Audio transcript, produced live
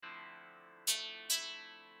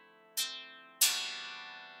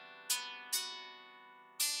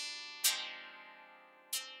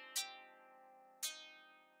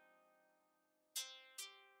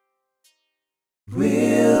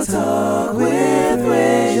Real Talk with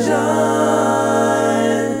Rajon.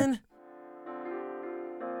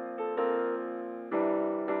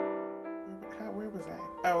 Where was I?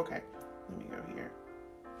 Oh, okay. Let me go here.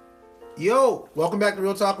 Yo, welcome back to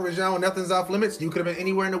Real Talk with Rajon, when nothing's off limits. You could have been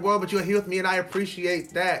anywhere in the world, but you're here with me, and I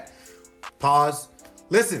appreciate that. Pause.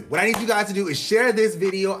 Listen, what I need you guys to do is share this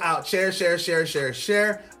video out. Share.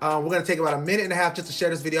 We're going to take about a minute and a half just to share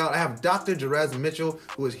this video out. I have Dr. Jerez Mitchell,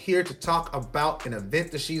 who is here to talk about an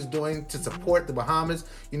event that she's doing to support the Bahamas.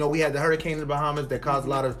 You know, we had the hurricane in the Bahamas that caused a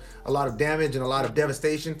lot of damage and a lot of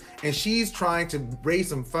devastation. And she's trying to raise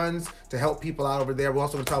some funds to help people out over there. We're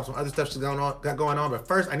also going to talk about some other stuff she's got going on. But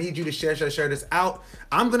first, I need you to share this out.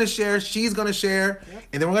 I'm going to share. She's going to share. Yep.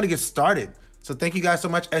 And then we're going to get started. So thank you guys so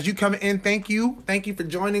much. As you come in, thank you. Thank you for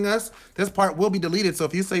joining us. This part will be deleted, so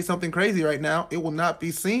if you say something crazy right now, it will not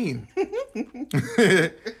be seen.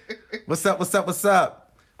 What's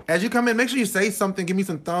up? As you come in, make sure you say something. Give me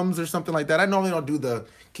some thumbs or something like that. I normally don't do the,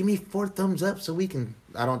 give me 4 thumbs up so we can,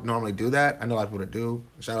 I don't normally do that. I know a lot of people that do.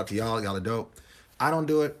 Shout out to y'all. Y'all are dope. I don't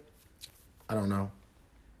do it. I don't know.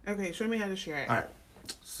 Okay, show me how to share it. All right.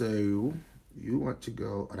 So you want to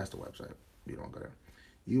go, oh, that's the website. You don't go there.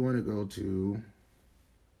 You want to go to,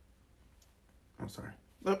 I'm sorry.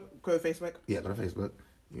 Oh, go to Facebook? Yeah, go to Facebook.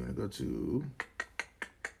 You want to go to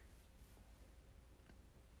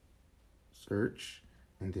search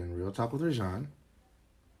and then Real Talk with Rajon.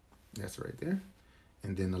 That's right there.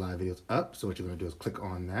 And then the live video's up. So what you're going to do is click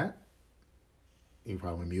on that. You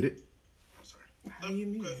probably want to mute it. I'm sorry. How do you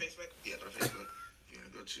mute Go to it? Facebook. Yeah, go to Facebook. You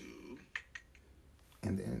want to go to,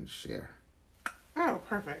 and then share. Oh,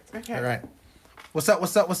 perfect. Okay. All right. What's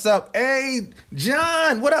up? Hey,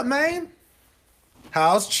 John, what up, man?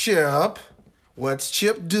 How's Chip? What's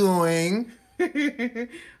Chip doing?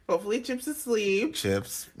 Hopefully Chip's asleep.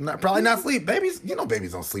 Chip's probably not asleep. Babies,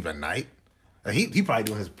 babies don't sleep at night. He probably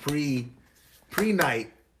doing his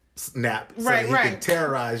pre-night nap so Right. can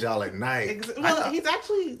terrorize y'all at night. Well, he's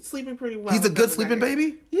actually sleeping pretty well. He's a good sleeping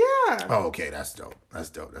baby? Yeah. Oh, okay, that's dope.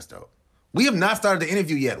 We have not started the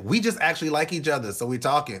interview yet. We just actually like each other, so we're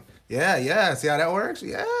talking. Yeah. See how that works?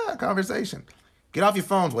 Yeah, conversation. Get off your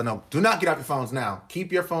phones. Well, no, do not get off your phones now.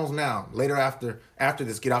 Keep your phones now. Later after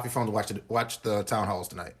this, get off your phone to watch the town halls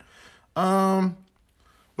tonight. We're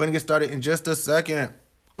gonna get started in just a second.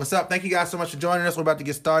 What's up? Thank you guys so much for joining us. We're about to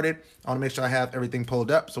get started. I want to make sure I have everything pulled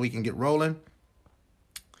up so we can get rolling.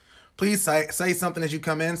 Please say something as you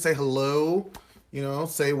come in. Say hello.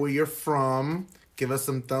 Say where you're from. Give us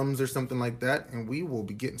some thumbs or something like that, and we will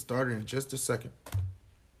be getting started in just a second.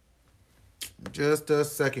 I'm actually going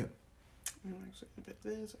to put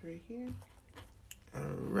this right here. All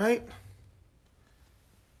right.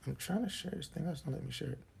 I'm trying to share this thing. That's not letting me share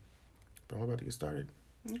it. But we're about to get started.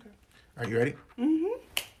 Okay. Are you ready? Mm-hmm.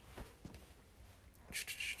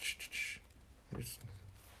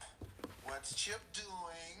 What's Chip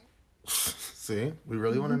doing? See? We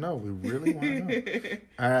really want to know.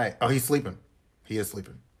 All right. Oh, he's sleeping. He is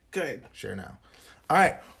sleeping. Good. Share now. All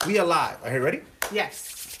right. We are live. Are you ready?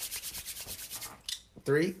 Yes.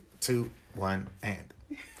 3, 2, 1, and.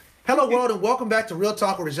 Hello, world, and welcome back to Real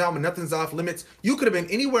Talk with Rajon, when nothing's off limits. You could have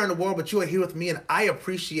been anywhere in the world, but you are here with me, and I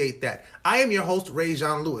appreciate that. I am your host,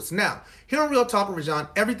 Rajon Lewis. Now, here on Real Talk with Rajon,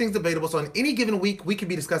 everything's debatable, so in any given week, we could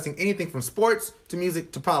be discussing anything from sports to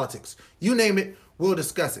music to politics. You name it, we'll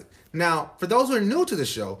discuss it. Now, for those who are new to the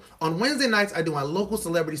show, on Wednesday nights, I do my local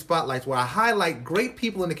celebrity spotlights where I highlight great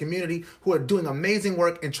people in the community who are doing amazing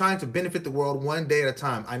work and trying to benefit the world one day at a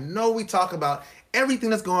time. I know we talk about everything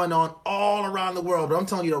that's going on all around the world, but I'm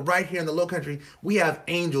telling you that right here in the Low Country, we have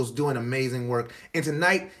angels doing amazing work. And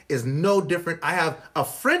tonight is no different. I have a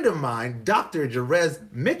friend of mine, Dr. Jerez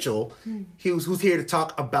Mitchell, who's here to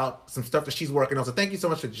talk about some stuff that she's working on. So thank you so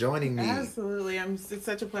much for joining me. Absolutely. It's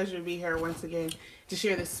such a pleasure to be here once again to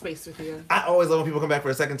share this space with you. I always love when people come back for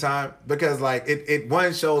a second time because it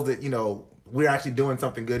one shows that, we're actually doing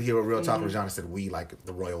something good here with Real Talk. Rajon said we, like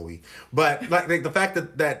the royal we. But like the fact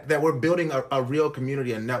that we're building a real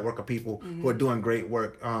community, a network of people who are doing great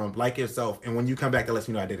work, like yourself. And when you come back, that lets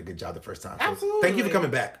me know I did a good job the first time. So Absolutely. Thank you for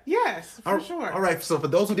coming back. Yes, for sure. All right. So for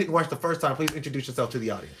those who didn't watch the first time, please introduce yourself to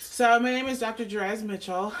the audience. So my name is Dr. Jerez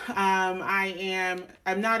Mitchell. I'm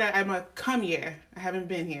a come here. I haven't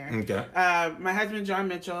been here. Okay. My husband, John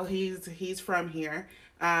Mitchell, he's from here.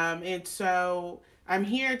 And so I'm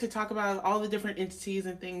here to talk about all the different entities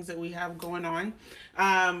and things that we have going on.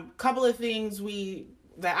 Couple of things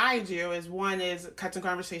that I do is, one is Cuts and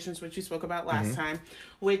Conversations, which you spoke about last time,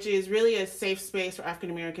 which is really a safe space for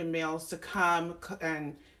African American males to come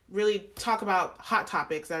and really talk about hot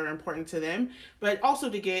topics that are important to them, but also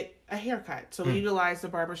to get a haircut. So we utilize the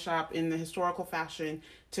barbershop in the historical fashion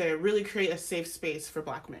to really create a safe space for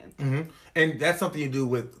Black men. And that's something you do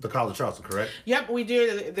with the College of Charleston, correct? Yep, we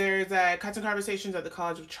do. There's Cuts and Conversations at the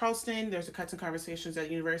College of Charleston. There's a Cuts and Conversations at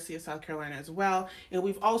the University of South Carolina as well. And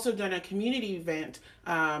we've also done a community event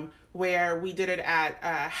where we did it at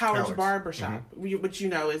Howard's Barbershop, which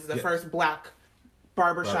is the first Black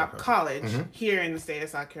barbershop college here in the state of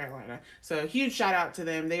South Carolina. So huge shout out to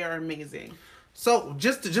them. They are amazing. So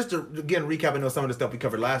just to again recap, I know some of the stuff we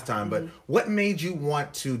covered last time, but what made you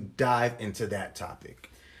want to dive into that topic?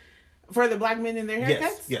 For the Black men and their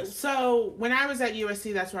haircuts? Yes. So when I was at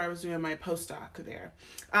USC, that's where I was doing my postdoc there.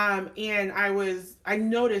 And I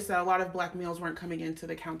noticed that a lot of Black males weren't coming into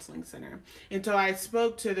the counseling center. And so I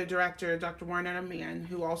spoke to the director, Dr. Warren Mann,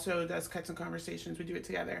 who also does Cuts and Conversations. We do it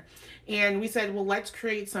together. And we said, well, let's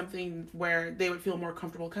create something where they would feel more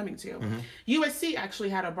comfortable coming to. USC actually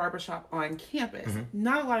had a barbershop on campus.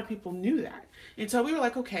 Not a lot of people knew that. And so we were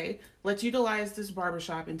like, okay, let's utilize this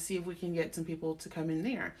barbershop and see if we can get some people to come in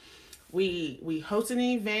there. We hosted an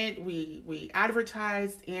event, we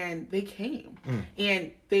advertised, and they came.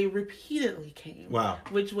 And they repeatedly came. Wow.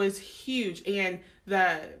 Which was huge. And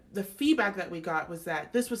the feedback that we got was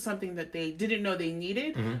that this was something that they didn't know they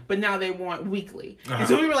needed, but now they want weekly. And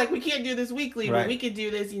so we were like, we can't do this weekly, but we could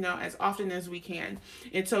do this, as often as we can.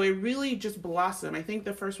 And so it really just blossomed. I think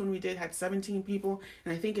the first one we did had 17 people,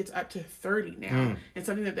 and I think it's up to 30 now. And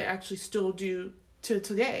something that they actually still do to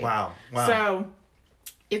today. Wow. So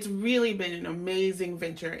it's really been an amazing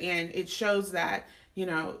venture, and it shows that,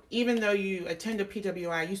 even though you attend a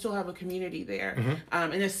PWI, you still have a community there,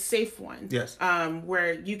 and a safe one. Yes.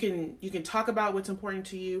 Where you can talk about what's important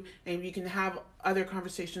to you, and you can have other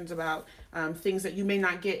conversations about things that you may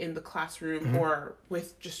not get in the classroom or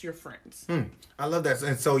with just your friends. I love that.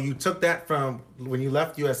 And so you took that from when you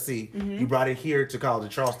left USC, you brought it here to College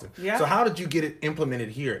of Charleston. Yeah. So how did you get it implemented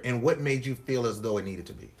here, and what made you feel as though it needed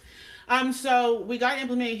to be? So we got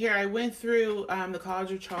implemented here. I went through the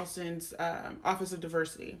College of Charleston's Office of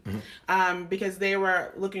Diversity because they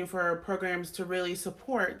were looking for programs to really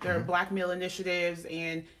support their Black male initiatives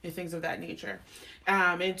and things of that nature.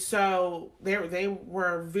 And so they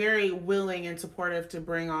were very willing and supportive to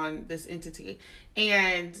bring on this entity.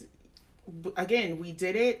 And again, we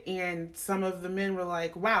did it, and some of the men were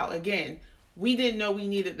like, wow, again, we didn't know we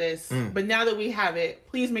needed this, but now that we have it,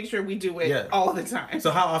 please make sure we do it all the time.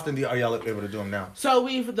 So how often are y'all able to do them now? So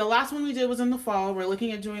the last one we did was in the fall. We're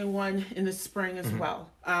looking at doing one in the spring as well.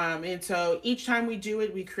 And so each time we do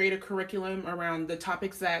it, we create a curriculum around the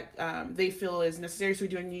topics that they feel is necessary. So we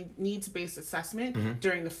do a needs-based assessment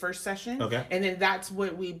during the first session. Okay. And then that's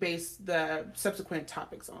what we base the subsequent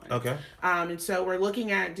topics on. Okay. And so we're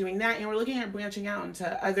looking at doing that, and we're looking at branching out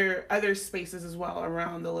into other spaces as well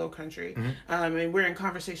around the Low Country. And we're in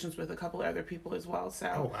conversations with a couple of other people as well.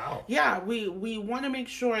 So oh, wow. Yeah, we want to make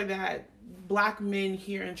sure that Black men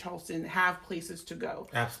here in Charleston have places to go.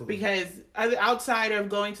 Absolutely. Because outside of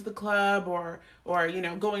going to the club or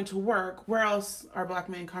going to work, where else are Black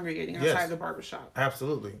men congregating outside the barbershop?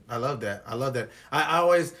 Absolutely. I love that. I'm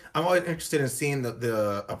always interested in seeing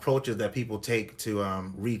the approaches that people take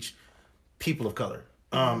to reach people of color.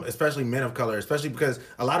 Especially men of color, especially because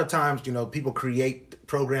a lot of times, people create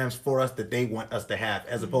programs for us that they want us to have,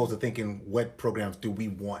 as opposed to thinking, what programs do we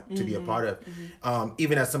want to be a part of?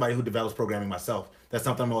 Even as somebody who develops programming myself, that's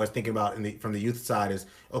something I'm always thinking about from the youth side is,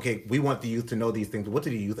 okay, we want the youth to know these things. What do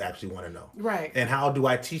the youth actually want to know? Right. And how do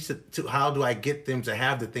I teach it how do I get them to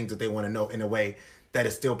have the things that they want to know in a way that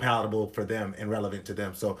is still palatable for them and relevant to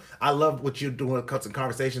them? So I love what you're doing with Cuts and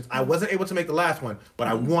Conversations. I wasn't able to make the last one, but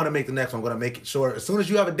I want to make the next one. I'm going to make it sure as soon as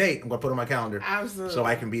you have a date, I'm going to put it on my calendar. Absolutely. So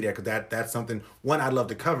I can be there, because that's something, one, I'd love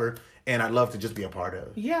to cover, and I'd love to just be a part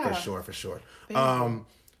of. Yeah. For sure.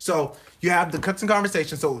 So you have the Cuts and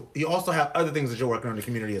Conversations. So you also have other things that you're working on in the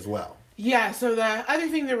community as well. Yeah, so the other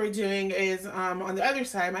thing that we're doing is on the other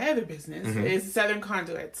side, my other business is Southern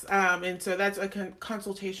Conduits. And so that's a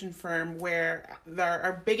consultation firm where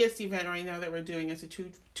our biggest event right now that we're doing is a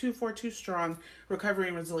 242 Strong Recovery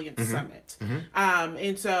and Resilience Summit.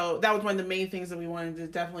 And so that was one of the main things that we wanted to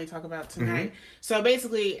definitely talk about tonight. So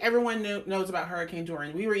basically, everyone knows about Hurricane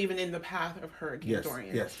Dorian. We were even in the path of Hurricane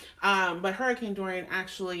Dorian. Yes. But Hurricane Dorian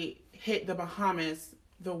actually hit the Bahamas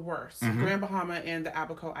the worst, Grand Bahama and the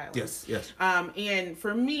Abaco Islands. Yes. And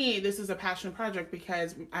for me, this is a passion project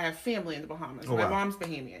because I have family in the Bahamas. My mom's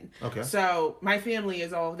Bahamian. Okay. So my family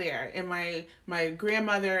is all there. And my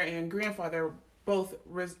grandmother and grandfather both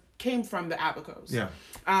came from the Abacos. Yeah.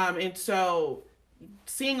 And so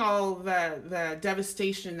seeing all the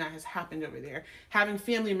devastation that has happened over there, having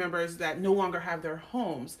family members that no longer have their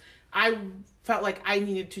homes, I felt like I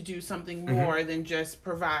needed to do something more than just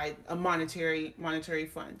provide a monetary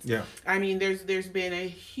funds. Yeah. I mean, there's been a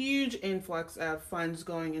huge influx of funds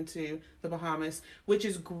going into the Bahamas, which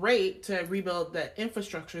is great to rebuild the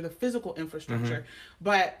infrastructure, the physical infrastructure.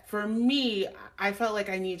 But for me, I felt like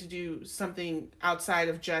I needed to do something outside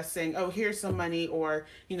of just saying, "Oh, here's some money," or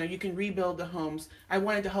you can rebuild the homes. I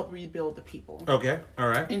wanted to help rebuild the people. Okay. All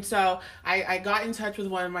right. And so I got in touch with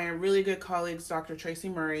one of my really good colleagues, Dr. Tracy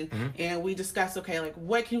Murray, and we discussed, okay, like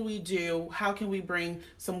what can we do? How can we bring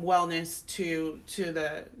some wellness to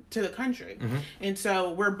the country? And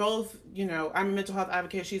so we're both, I'm a mental health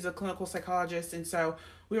advocate. She's a clinical psychologist, and so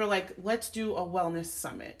we were like, let's do a wellness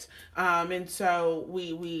summit. And so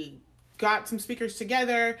we got some speakers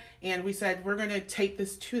together and we said we're going to take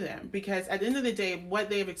this to them, because at the end of the day what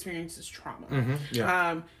they have experienced is trauma.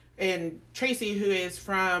 And Tracy, who is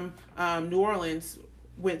from New Orleans,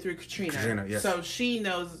 went through Katrina, yes. so she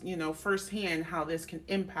knows firsthand how this can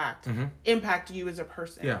impact you as a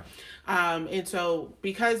person. And so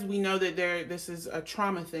because we know that this is a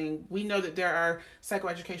trauma thing, we know that there are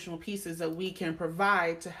psychoeducational pieces that we can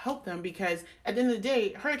provide to help them, because at the end of the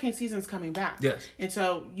day hurricane season is coming back. And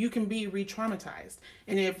so you can be re-traumatized,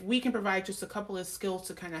 and if we can provide just a couple of skills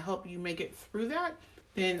to kind of help you make it through that,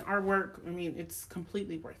 then our work, I mean, it's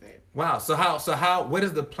completely worth it. Wow. So what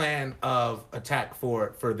is the plan of attack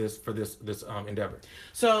for this endeavor?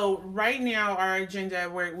 So right now our agenda,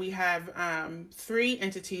 where we have 3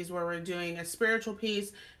 entities where we're doing a spiritual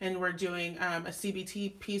piece and we're doing a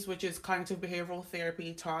CBT piece, which is cognitive behavioral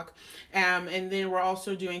therapy talk. And then we're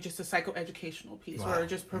also doing just a psychoeducational piece where we're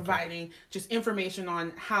just providing just information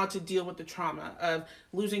on how to deal with the trauma of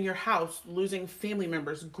losing your house, losing family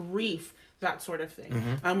members, grief, that sort of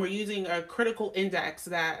thing. We're using a critical index,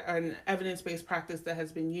 an evidence-based practice that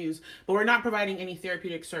has been used, but we're not providing any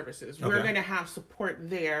therapeutic services. We're going to have support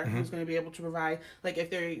there who's going to be able to provide, like if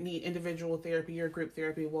they need individual therapy or group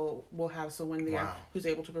therapy, we'll have someone there who's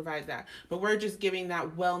able to provide that. But we're just giving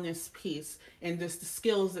that wellness piece and just the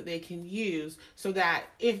skills that they can use, so that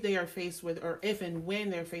if they are faced with, or if and when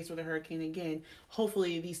they're faced with a hurricane again,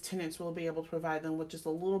 hopefully these tenants will be able to provide them with just a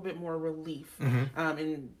little bit more relief,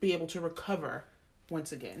 and be able to recover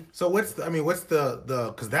once again. So what's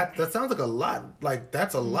the because that sounds like a lot. Like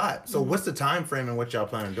that's a lot. So what's the time frame and what y'all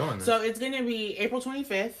plan on doing? So it's going to be April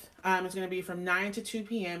 25th. It's going to be from 9 to 2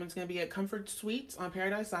 p.m. It's going to be at Comfort Suites on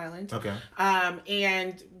Paradise Island. Okay.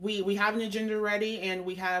 And we have an agenda ready, and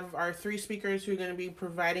we have our 3 speakers who are going to be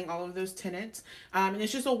providing all of those tenants. And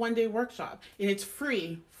it's just a 1-day workshop, and it's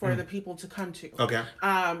free for the people to come to. Okay.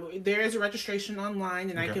 There is a registration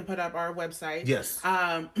online, and I can put up our website. Yes.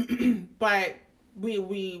 But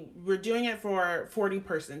we're doing it for 40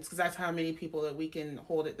 persons, because that's how many people that we can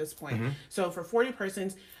hold at this point. So for 40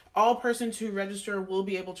 persons, all persons who register will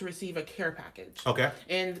be able to receive a care package. Okay.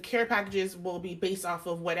 And the care packages will be based off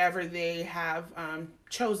of whatever they have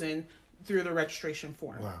chosen through the registration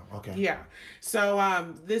form. Wow. Okay. Yeah.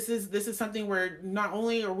 So this is something where not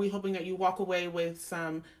only are we hoping that you walk away with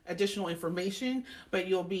some additional information, but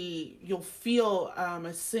you'll feel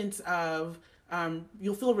a sense of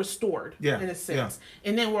you'll feel restored in a sense.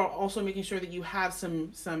 And then we're also making sure that you have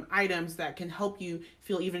some items that can help you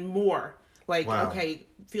feel even more like, okay,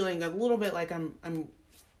 feeling a little bit like I'm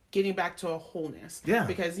getting back to a wholeness. Yeah.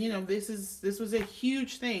 Because, this was a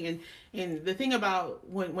huge thing. And the thing about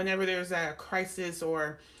whenever there's a crisis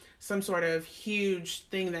or some sort of huge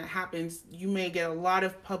thing that happens, you may get a lot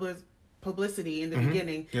of publicity in the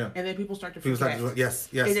beginning, and then people start to forget. Yes.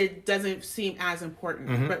 And it doesn't seem as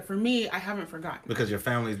important. But for me, I haven't forgotten. Because your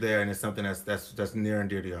family's there, and it's something that's near and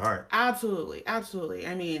dear to your heart. Absolutely.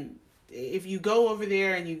 I mean, if you go over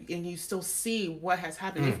there and you still see what has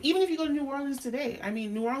happened, even if you go to New Orleans today, I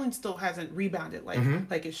mean, New Orleans still hasn't rebounded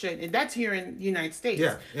like it should, and that's here in the United States.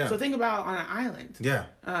 Yeah. So think about on an island. Yeah.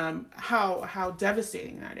 How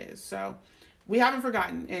devastating that is. So we haven't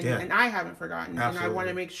forgotten, and I haven't forgotten. Absolutely. And I want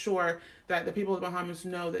to make sure that the people of the Bahamas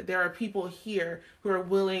know that there are people here who are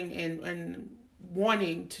willing and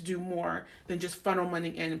wanting to do more than just funnel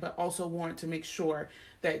money in, but also want to make sure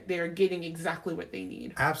that they're getting exactly what they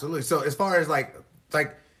need. Absolutely. So as far as like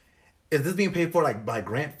is this being paid for like by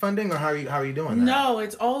grant funding, or how are you doing that? No,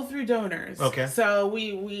 it's all through donors. Okay. So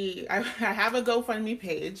I have a GoFundMe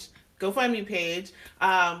page.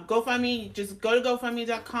 GoFundMe, just go to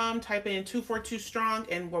GoFundMe.com, type in 242 Strong,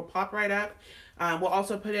 and we'll pop right up. We'll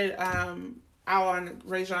also put it out on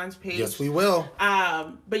Rajan's page. Yes, we will.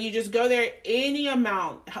 But you just go there. Any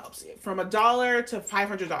amount helps, from $1 to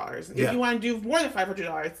 $500. Yeah. If you want to do more than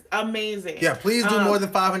 $500, amazing. Yeah, please do more than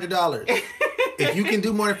 $500. If you can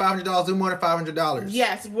do more than $500, do more than $500.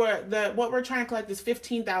 Yes, what we're trying to collect is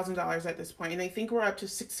 $15,000 at this point, and I think we're up to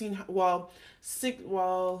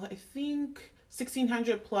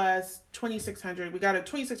 1,600 plus 2,600. We got a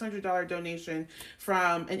 $2,600 donation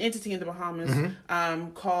from an entity in the Bahamas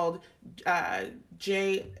called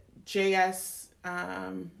JS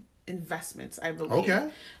Investments, I believe. Okay.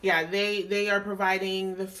 Yeah, they are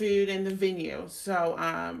providing the food and the venue, so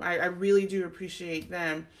I really do appreciate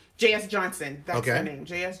them. JS Johnson, that's their name.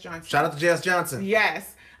 JS Johnson. Shout out to JS Johnson.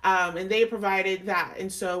 Yes. And they provided that,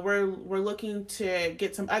 and so we're looking to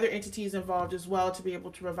get some other entities involved as well to be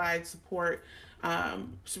able to provide support.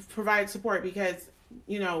 Because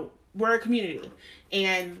we're a community,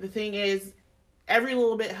 and the thing is, every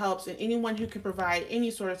little bit helps, and anyone who can provide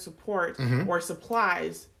any sort of support or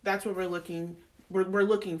supplies, that's what we're looking. We're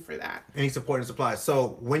looking for that. Any support and supplies.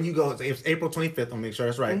 So when you go, it's April 25th. I'll make sure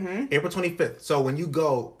that's right. April 25th. So when you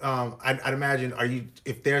go, I'd imagine,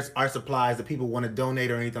 if there's art supplies that people want to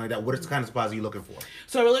donate or anything like that, what kind of supplies are you looking for?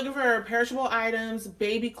 So we're looking for perishable items,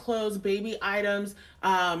 baby clothes, baby items,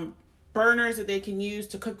 burners that they can use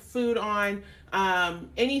to cook food on,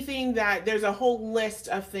 anything that, there's a whole list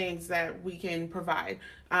of things that we can provide.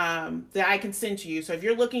 That I can send to you. So if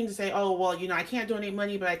you're looking to say, oh, well, I can't donate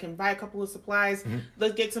money, but I can buy a couple of supplies,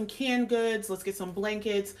 let's get some canned goods, let's get some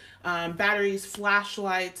blankets, batteries,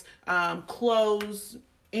 flashlights, clothes,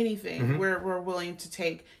 anything we're willing to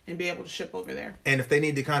take and be able to ship over there. And if they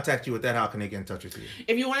need to contact you with that, how can they get in touch with you?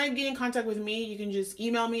 If you want to get in contact with me, you can just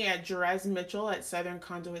email me at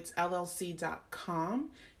JerezMitchell@southernconduitsllc.com.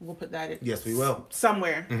 We'll put that in. Yes, we will.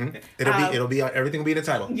 Somewhere. It'll be everything will be in the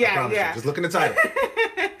title. Yeah, yeah. Just look in the title.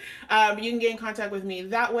 You can get in contact with me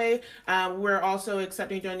that way. We're also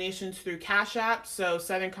accepting donations through Cash App. So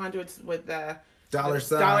Southern Conduits with the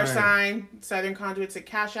 $, Southern Conduits at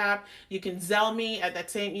Cash App. You can Zelle me at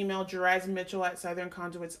that same email,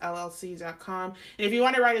 JerezMitchell@southernconduitsllc.com. And if you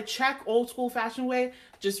want to write a check, old school fashion way,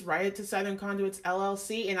 just write it to Southern Conduits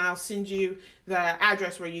LLC, and I'll send you the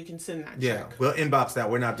address where you can send that check. Yeah, we'll inbox that.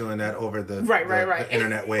 We're not doing that over the right. The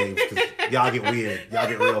internet wave. Y'all get weird. Y'all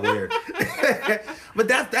get real weird.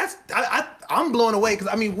 But I'm blown away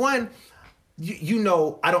because one,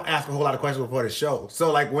 I don't ask a whole lot of questions before the show.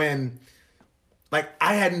 So I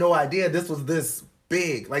had no idea this was this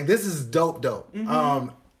big. This is dope.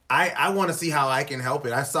 I want to see how I can help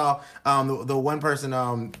it. I saw the one person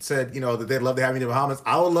said, that they'd love to have me in the Bahamas.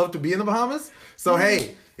 I would love to be in the Bahamas. So,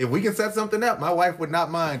 hey, if we can set something up, my wife would not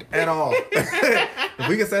mind at all. If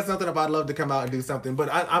we can set something up, I'd love to come out and do something. But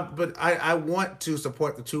I want to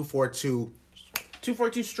support the 242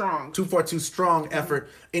 strong. 242 strong effort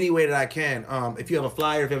any way that I can. If you have a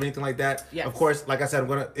flyer, if you have anything like that, yes. Of course, like I said,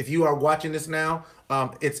 if you are watching this now,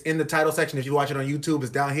 it's in the title section. If you watch it on YouTube, it's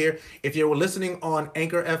down here. If you're listening on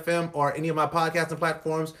Anchor FM or any of my podcasting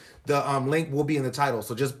platforms, the link will be in the title.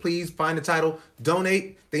 So just please find the title,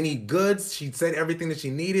 donate. They need goods. She said everything that she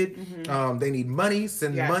needed. They need money.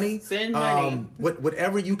 Send money. Send money.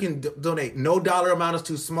 Whatever you can donate. No dollar amount is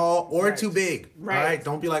too small or too big. Right. All right.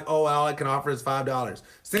 Don't be like, oh, all I can offer is $5.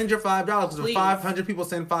 Send your $5 because if 500 people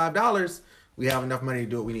send $5, we have enough money to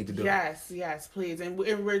do what we need to do. Yes, please. And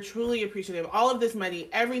we're truly appreciative. All of this money,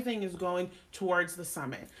 everything is going towards the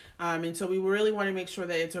summit. And so we really want to make sure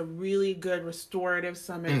that it's a really good restorative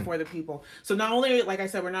summit for the people. So not only, like I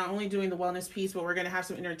said, we're not only doing the wellness piece, but we're going to have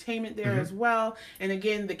some entertainment there as well. And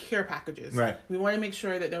again, the care packages. Right. We want to make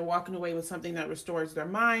sure that they're walking away with something that restores their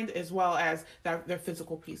mind as well as their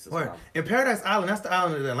physical piece as well. And Paradise Island, that's the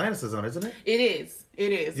island that Atlantis is on, isn't it? It is.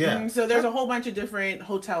 Yeah. So there's a whole bunch of different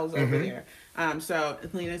hotels over there. So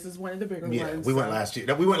Atlantis is one of the bigger ones. We went last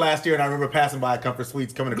year. We went last year, and I remember passing by Comfort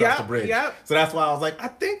Suites coming across the bridge. Yep. So that's why I was like, I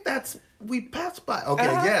think we passed by. Okay,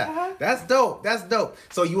 That's dope.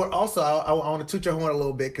 So you were also, I want to toot your horn a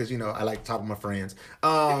little bit because, I like to talk with my friends.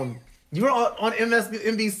 You were on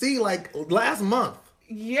MSNBC last month.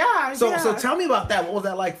 Yeah. So tell me about that. What was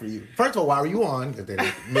that like for you? First of all, why were you on?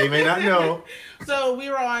 They may not know. So we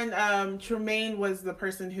were on, Tremaine was the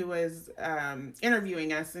person who was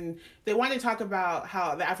interviewing us, and they wanted to talk about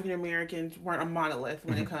how the African Americans weren't a monolith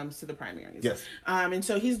when it comes to the primaries. Yes. And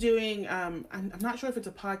so he's doing, I'm not sure if it's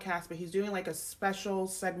a podcast, but he's doing a special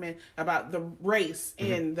segment about the race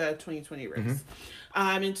in the 2020 race.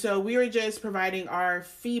 And so we were just providing our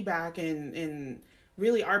feedback and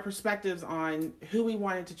really our perspectives on who we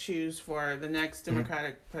wanted to choose for the next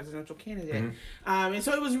Democratic presidential candidate. And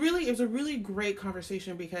so it was a really great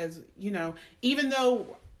conversation because, even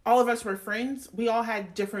though all of us were friends, we all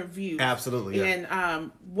had different views. Absolutely, yeah.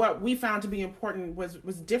 And what we found to be important was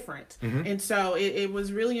different. And so it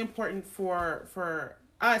was really important for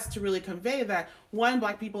us to really convey that, one,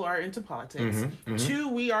 Black people are into politics. Two,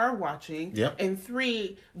 we are watching. Yep. And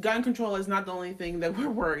three, gun control is not the only thing that we're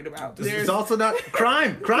worried about. It's also not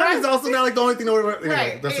crime. Crime is also not like the only thing that we're worried about.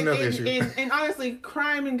 Right. That's another issue. And honestly,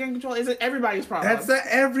 crime and gun control isn't everybody's problem. That's an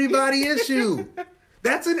everybody issue.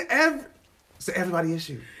 It's an everybody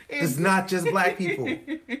issue. It's not just Black people.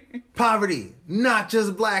 Poverty, not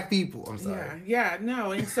just Black people. I'm sorry. Yeah,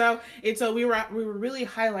 no. And so we were really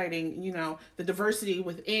highlighting, the diversity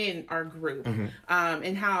within our group,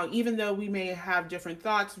 and how even though we may have different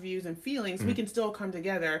thoughts, views, and feelings, we can still come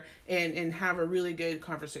together and have a really good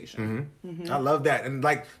conversation. I love that. And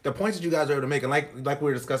like the points that you guys are able to make, and like we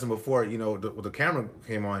were discussing before, the camera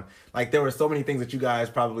came on, like there were so many things that you guys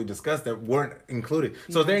probably discussed that weren't included.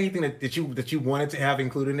 So is there anything that you wanted to have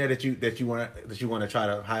included in there that you want to try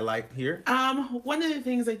to highlight here? One of the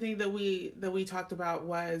things I think that we talked about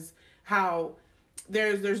was how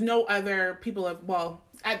there's no other people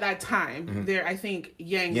at that time there. I think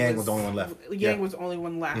Yang was the only one left. Was the only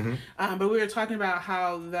one left. But we were talking about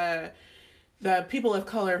how the people of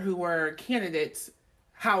color who were candidates,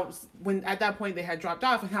 how when at that point they had dropped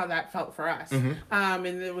off, and how that felt for us. And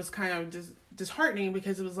it was kind of just disheartening,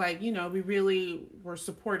 because it was like, we really were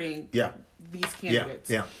supporting these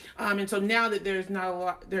candidates. And so now that there's not a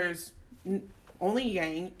lot, there's only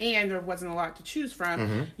Yang, and there wasn't a lot to choose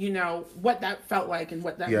from, what that felt like and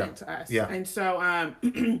what that meant to us. And so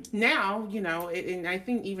now, and I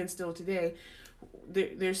think even still today,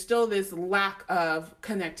 there's still this lack of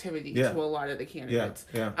connectivity to a lot of the candidates.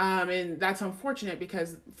 And that's unfortunate,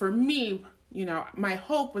 because for me, my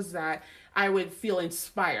hope was that I would feel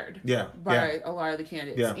inspired by a lot of the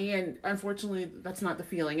candidates. And unfortunately, that's not the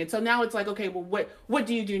feeling. And so now it's like, okay, well, what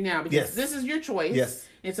do you do now? Because this is your choice.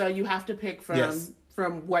 And so you have to pick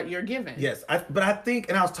from what you're given. But I think,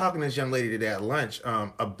 and I was talking to this young lady today at lunch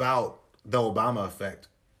about the Obama effect.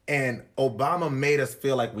 And Obama made us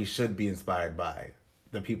feel like we should be inspired by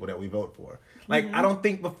the people that we vote for. Like, I don't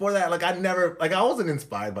think before that, I wasn't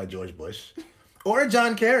inspired by George Bush or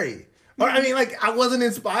John Kerry. Or I wasn't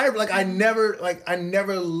inspired. I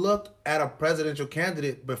never looked at a presidential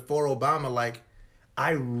candidate before Obama like,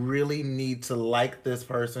 I really need to like this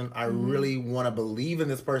person. I really want to believe in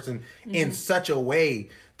this person in such a way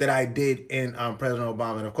that I did in President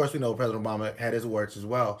Obama. And of course, we know President Obama had his warts as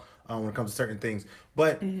well when it comes to certain things.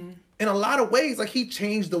 But in a lot of ways, he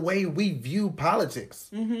changed the way we view politics.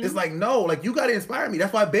 It's like, no, you got to inspire me.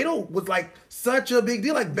 That's why Beto was such a big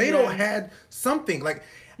deal. Beto had something.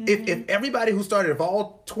 If everybody who started, if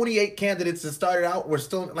all 28 candidates that started out were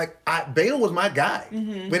still Beto was my guy.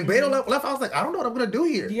 When Beto left, I was like, I don't know what I'm gonna do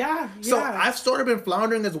here. So I've sort of been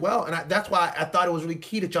floundering as well, and that's why I thought it was really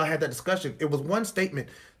key that y'all had that discussion. It was one statement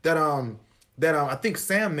that I think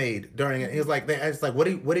Sam made during it. He was like, it's like, what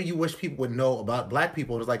do you wish people would know about Black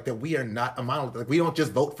people? It was like that we are not a monolith. We don't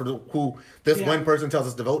just vote for who this one person tells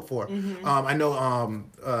us to vote for. I know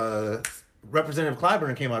Representative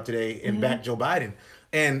Clyburn came out today and backed Joe Biden.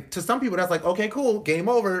 And to some people, that's like, okay, cool, game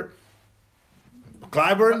over.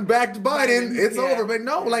 Clyburn backed Biden, it's over. But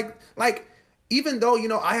no, even though,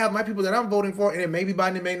 I have my people that I'm voting for, and it may be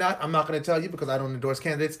Biden, it may not, I'm not going to tell you because I don't endorse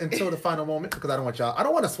candidates until the final moment, because I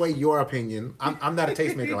don't want to sway your opinion. I'm not a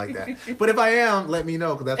tastemaker like that. But if I am, let me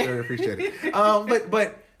know, because that's very appreciated.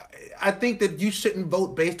 But I think that you shouldn't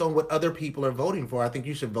vote based on what other people are voting for. I think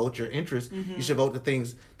you should vote your interest. You should vote the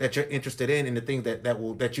things that you're interested in and the things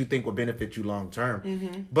that you think will benefit you long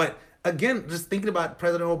term. But again, just thinking about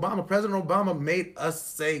President Obama made us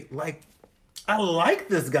say, I like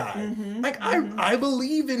this guy. I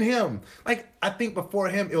believe in him. I think before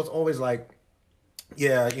him, it was always this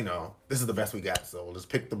is the best we got. So let's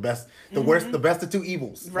pick the best, the worst, the best of two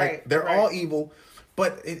evils. Right. They're all evil.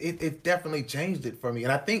 But it definitely changed it for me.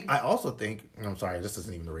 And I also think, I'm sorry, this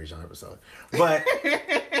isn't even the Ray John episode. But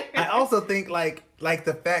I also think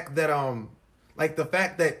the fact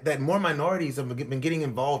that more minorities have been getting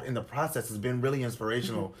involved in the process has been really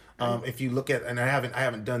inspirational. If you look at, and I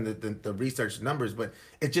haven't done the research numbers, but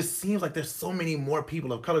it just seems like there's so many more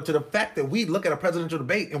people of color, to the fact that we look at a presidential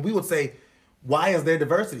debate and we would say, why is there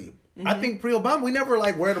diversity? I think pre-Obama, we never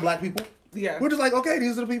where are the Black people? We're just okay,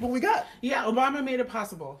 these are the people we got. Obama made it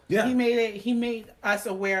possible. He made us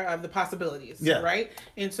aware of the possibilities. Right?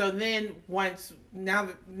 And so then now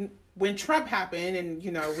that when Trump happened, and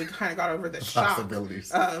we kind of got over the shock Possibilities.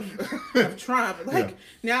 of Trump.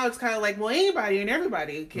 Now it's kind of like, well, anybody and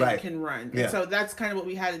everybody can run. Yeah. And so that's kind of what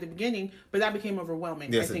we had at the beginning, but that became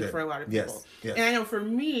overwhelming. Yes, I think for a lot of people. Yes. And I know for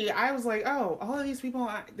me, I was like, oh, all of these people,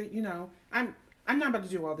 I'm not about to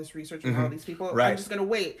do all this research on all these people. Right. I'm just gonna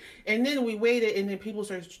wait. And then we waited, and then people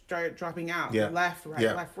started dropping out. Yeah. Left, right,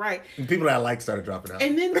 Yeah. left, right. And people that I like started dropping out.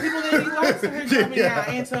 And then the people that you like started dropping Yeah. out.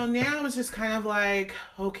 And so now it's just kind of like,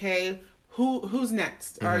 okay, who's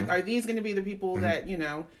next? Are these gonna be the people that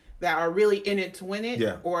that are really in it to win it?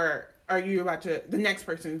 Yeah. Or are you the next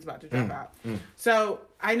person is about to drop out? So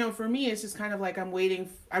I know for me, it's just kind of like I'm really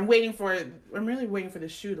waiting for the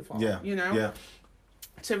shoe to fall. Yeah. Yeah.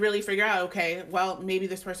 To really figure out, okay, well, maybe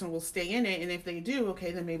this person will stay in it, and if they do,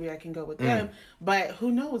 okay, then maybe I can go with them. But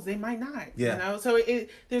who knows? They might not. Yeah. So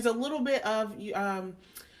there's a little bit of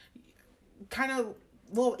kind of a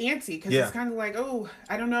little antsy because it's kind of like, oh,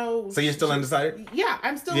 I don't know. So you're still undecided? Yeah,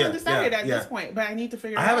 I'm still undecided at this point, but I need to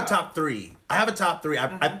figure it out. I have a top three.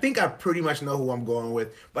 I think I pretty much know who I'm going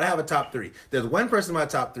with, but I have a top three. There's one person in my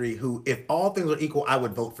top three who, if all things were equal, I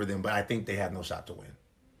would vote for them, but I think they have no shot to win.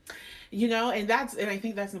 And I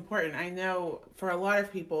think that's important. I know for a lot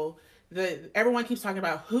of people, everyone keeps talking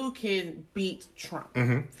about who can beat Trump.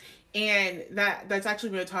 And that's actually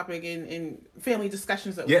been a topic in family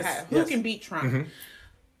discussions that we have. Who can beat Trump?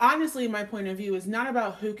 Honestly, my point of view is not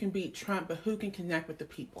about who can beat Trump, but who can connect with the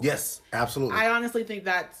people. Yes, absolutely. I honestly think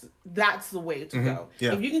that's the way to go.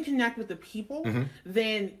 Yeah. If you can connect with the people,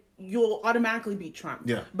 then you'll automatically beat Trump.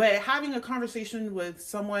 Yeah. But having a conversation with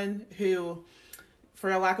someone who, for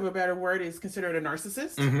a lack of a better word, is considered a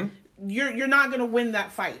narcissist, you're not going to win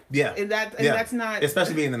that fight. Yeah. And that's not...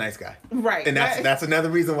 Especially being the nice guy. Right. And that's another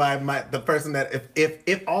reason why the person that,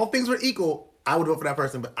 if all things were equal, I would vote for that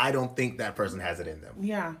person, but I don't think that person has it in them.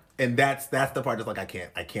 Yeah. And that's the part that's like,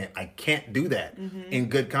 I can't do that in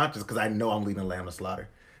good conscience because I know I'm leading a lamb to slaughter.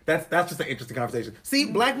 That's just an interesting conversation. See,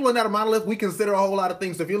 black people are not a monolith. We consider a whole lot of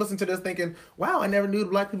things. So if you listen to this thinking, wow, I never knew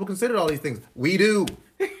black people considered all these things. We do.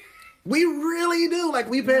 We really do. Like,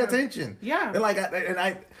 we pay attention. Yeah. And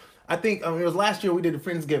I think it was last year we did a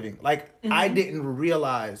Friendsgiving. Like, I didn't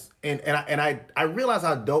realize, and I realize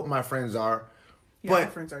how dope my friends are. Yeah, my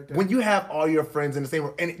but friends are dope. when you have all your friends in the same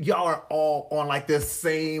room, and y'all are all on like this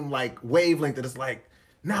same like wavelength, that it's like,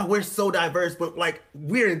 nah, we're so diverse, but like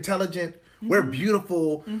we're intelligent, we're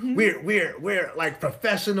beautiful, we're like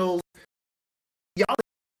professionals. Y'all.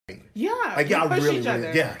 Yeah, like y'all push really, each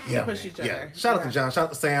other. yeah, push each yeah. other. Shout out to John, shout out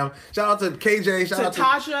to Sam, shout out to KJ, shout out to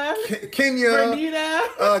Tasha, Kenya,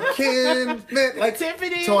 Bernita, Ken, man, like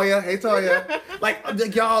Tiffany, Toya, hey Toya, like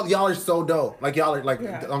y'all are so dope. Like y'all are like,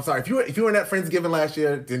 I'm sorry if you were in that Friendsgiving last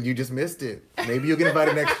year, then you just missed it. Maybe you'll get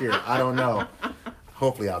invited next year. I don't know.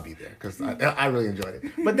 Hopefully I'll be there because I really enjoyed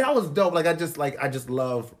it. But that was dope. Like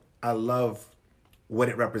I love what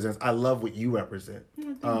it represents. I love what you represent.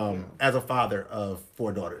 As a father of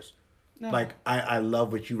 4 daughters. No. Like I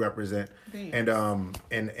love what you represent. Thanks.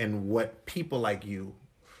 and what people like you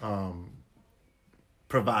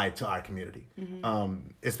provide to our community.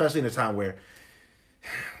 Especially in a time where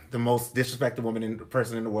the most disrespected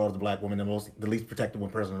person in the world is a black woman, the least protected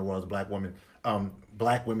person in the world is a black woman.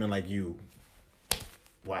 Black women like you,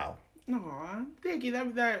 wow. Aw, thank you.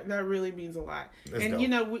 That really means a lot. That's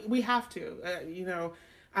and dope. we have to.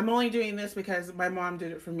 I'm only doing this because my mom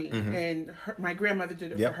did it for me, and my grandmother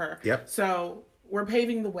did it for her. Yep. So we're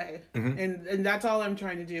paving the way, and that's all I'm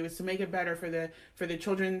trying to do is to make it better for the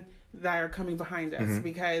children that are coming behind us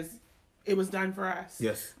because it was done for us.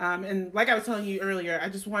 Yes. And like I was telling you earlier, I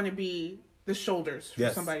just want to be the shoulders for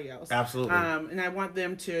somebody else. Absolutely. And I want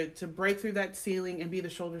them to break through that ceiling and be the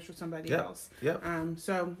shoulders for somebody else. Yep.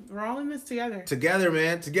 So we're all in this together. Together,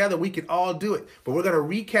 man. Together, we can all do it. But we're going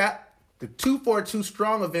to recap the 242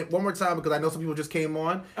 Strong event one more time because I know some people just came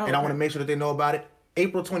on and I want to make sure that they know about it.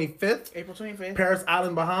 April 25th. April 25th. Paradise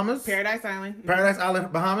Island, Bahamas. Paradise Island. Paradise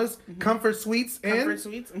Island, Bahamas. Comfort Suites. Comfort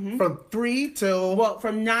Suites. From 3 till... Well,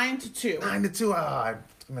 from 9 to 2. 9 to 2. I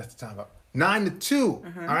messed the time up. 9 to 2.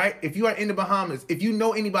 All right. If you are in the Bahamas, if you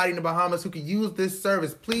know anybody in the Bahamas who could use this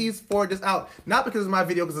service, please forward this out. Not because it's my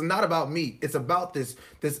video, because it's not about me. It's about this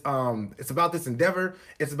endeavor.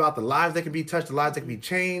 It's about the lives that can be touched, the lives that can be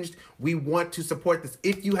changed. We want to support this.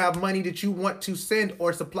 If you have money that you want to send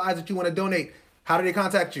or supplies that you want to donate, how do they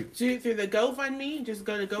contact you? Through the GoFundMe. Just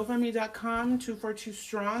go to GoFundMe.com, 242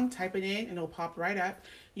 Strong, type it in, and it'll pop right up.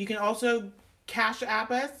 You can also Cash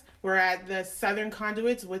App us. We're at the Southern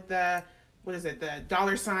Conduits with the what is it? The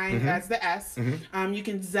 $ sign as the S. You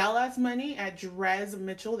can Zelle us money at Jerez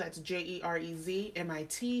Mitchell. That's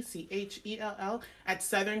JerezMitchell at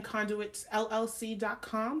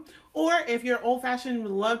southernconduitsllc.com. Or if you're old fashioned and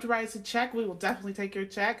would love to write us a check, we will definitely take your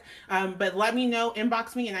check. But let me know,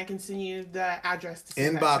 inbox me, and I can send you the address to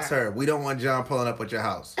send Inbox her. We don't want John pulling up at your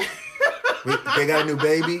house. They got a new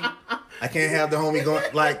baby. I can't have the homie going.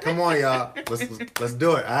 Like, come on, y'all. Let's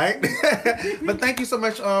do it. All right. But thank you so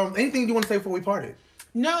much. Anything you want to say before we parted?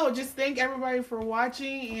 No, just thank everybody for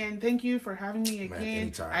watching, and thank you for having me again.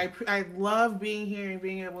 Anytime. I love being here and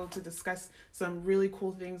being able to discuss some really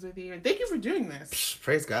cool things with you. And thank you for doing this.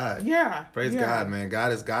 Praise God. Yeah. Praise God, man.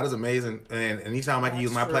 God is amazing. And anytime I can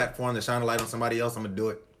use my platform to shine a light on somebody else, I'm gonna do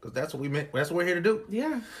it. Because that's what that's what we're here to do.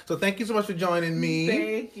 Yeah. So thank you so much for joining me.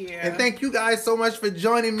 Thank you. And thank you guys so much for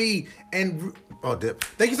joining me. And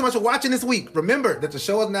thank you so much for watching this week. Remember that the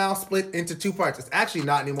show is now split into 2 parts. It's actually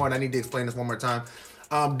not anymore, and I need to explain this one more time.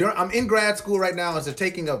 I'm in grad school right now, and so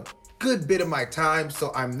taking a good bit of my time,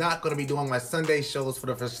 so I'm not going to be doing my Sunday shows for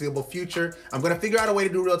the foreseeable future. I'm going to figure out a way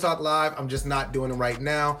to do Real Talk Live. I'm just not doing it right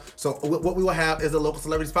now. So what we will have is a local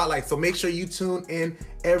celebrity spotlight. So make sure you tune in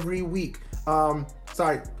every week.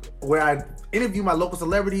 Where I interview my local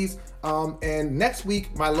celebrities. And next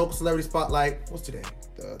week, my local celebrity spotlight. What's today?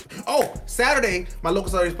 Saturday, my local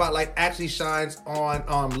celebrity spotlight actually shines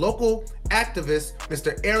on local activist,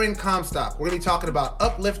 Mr. Aaron Comstock. We're gonna be talking about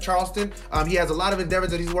Uplift Charleston. He has a lot of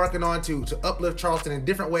endeavors that he's working on to uplift Charleston in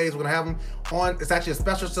different ways. We're gonna have him on. It's actually a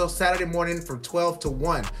special show Saturday morning from 12 to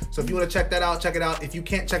 1. So if you wanna check that out, check it out. If you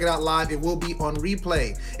can't check it out live, it will be on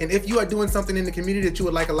replay. And if you are doing something in the community that you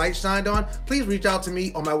would like a light shined on, please reach out to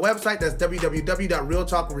me on my website. That's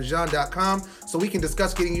www.realtalkwithrajon.com, so we can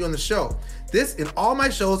discuss getting you on the show. This and all my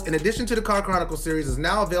shows, in addition to the Car Chronicles series, is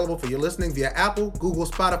now available for your listening via Apple, Google,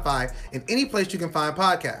 Spotify, and any place you can find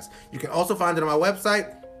podcasts. You can also find it on my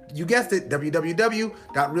website. You guessed it,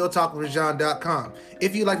 www.realtalkwithrajon.com.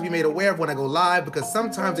 If you'd like to be made aware of when I go live, because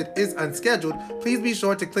sometimes it is unscheduled, please be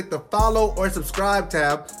sure to click the follow or subscribe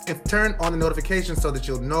tab and turn on the notifications so that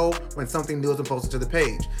you'll know when something new has been posted to the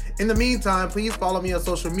page. In the meantime, please follow me on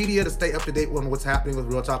social media to stay up to date on what's happening with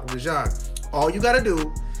Real Talk with Rajon. All you gotta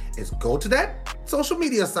do is go to that social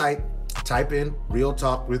media site, type in Real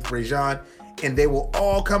Talk with Rajon, and they will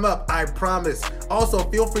all come up, I promise. Also,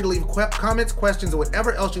 feel free to leave comments, questions, or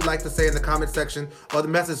whatever else you'd like to say in the comment section or the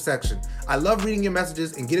message section. I love reading your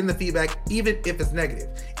messages and getting the feedback, even if it's negative.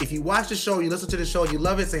 If you watch the show, you listen to the show, you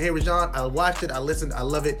love it, say, hey, Rajon, I watched it, I listened, I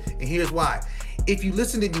love it, and here's why. If you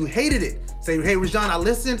listened and you hated it, say, hey, Rajon, I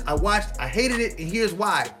listened, I watched, I hated it, and here's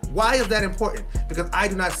why. Why is that important? Because I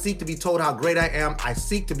do not seek to be told how great I am. I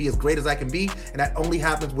seek to be as great as I can be, and that only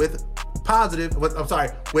happens with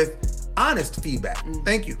with honest feedback.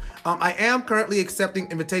 Thank you. I am currently accepting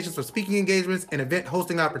invitations for speaking engagements and event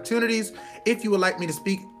hosting opportunities. If you would like me to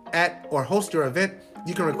speak at or host your event,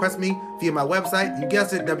 you can request me via my website. You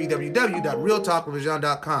guessed it,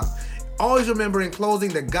 www.realtalkwithrajon.com. Always remember in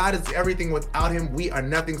closing that God is everything. Without him, we are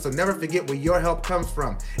nothing. So never forget where your help comes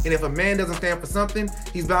from. And if a man doesn't stand for something,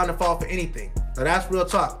 he's bound to fall for anything. Now that's real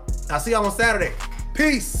talk. I'll see y'all on Saturday.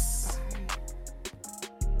 Peace.